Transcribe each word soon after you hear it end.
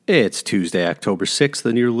It's Tuesday, October 6th,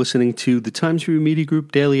 and you're listening to the Times Review Media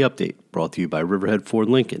Group Daily Update, brought to you by Riverhead Ford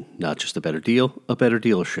Lincoln. Not just a better deal, a better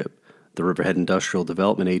dealership. The Riverhead Industrial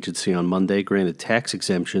Development Agency on Monday granted tax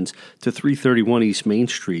exemptions to 331 East Main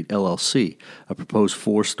Street, LLC, a proposed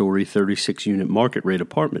four-story, 36-unit market-rate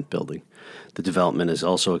apartment building. The development is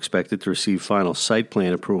also expected to receive final site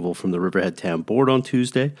plan approval from the Riverhead Town Board on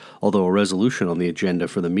Tuesday, although a resolution on the agenda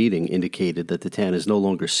for the meeting indicated that the town is no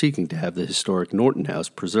longer seeking to have the historic Norton House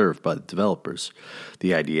preserved by the developers.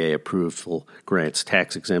 The IDA approval grants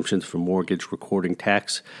tax exemptions for mortgage recording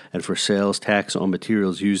tax and for sales tax on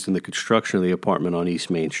materials used in the construction of the apartment on East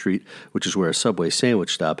Main Street, which is where a Subway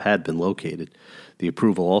sandwich stop had been located. The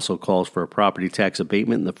approval also calls for a property tax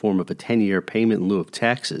abatement in the form of a 10-year payment in lieu of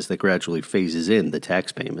taxes that gradually phases in the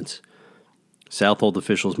tax payments. Southold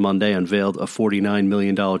officials Monday unveiled a $49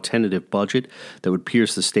 million tentative budget that would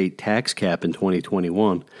pierce the state tax cap in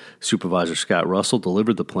 2021. Supervisor Scott Russell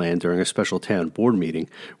delivered the plan during a special town board meeting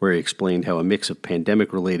where he explained how a mix of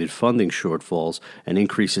pandemic-related funding shortfalls and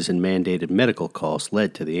increases in mandated medical costs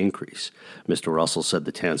led to the increase. Mr. Russell said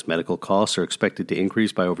the town's medical costs are expected to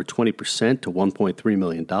increase by over 20% to $1.3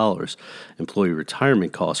 million. Employee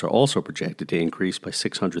retirement costs are also projected to increase by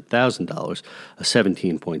 $600,000, a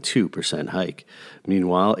 17.2% hike.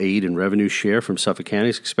 Meanwhile, aid and revenue share from Suffolk County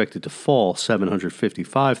is expected to fall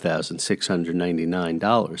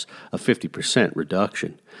 $755,699, a 50%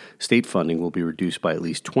 reduction. State funding will be reduced by at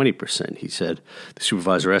least 20%, he said. The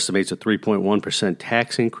supervisor estimates a 3.1%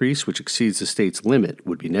 tax increase, which exceeds the state's limit,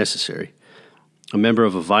 would be necessary. A member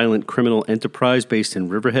of a violent criminal enterprise based in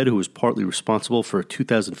Riverhead who was partly responsible for a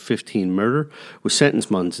 2015 murder was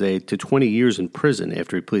sentenced Monday to 20 years in prison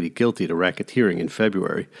after he pleaded guilty to racketeering in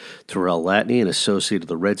February. Terrell Latney, an associate of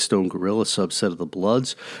the Redstone Guerrilla subset of the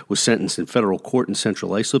Bloods, was sentenced in federal court in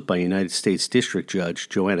Central Islip by United States District Judge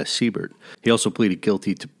Joanna Siebert. He also pleaded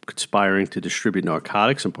guilty to conspiring to distribute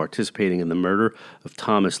narcotics and participating in the murder of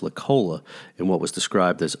Thomas Lacola in what was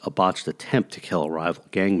described as a botched attempt to kill a rival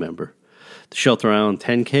gang member. The Shelter Island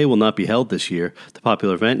 10K will not be held this year. The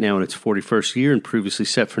popular event, now in its 41st year and previously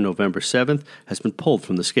set for November 7th, has been pulled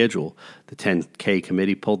from the schedule. The 10K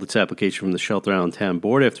committee pulled its application from the Shelter Island Town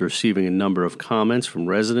Board after receiving a number of comments from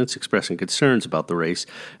residents expressing concerns about the race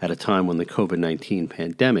at a time when the COVID-19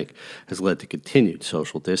 pandemic has led to continued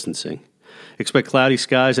social distancing. Expect cloudy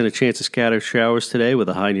skies and a chance of scattered showers today with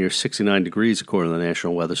a high near 69 degrees according to the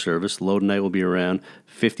National Weather Service. The low tonight will be around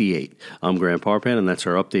 58. I'm Grant Parpan, and that's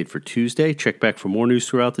our update for Tuesday. Check back for more news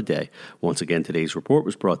throughout the day. Once again, today's report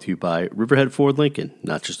was brought to you by Riverhead Ford Lincoln.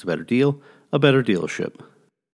 Not just a better deal, a better dealership.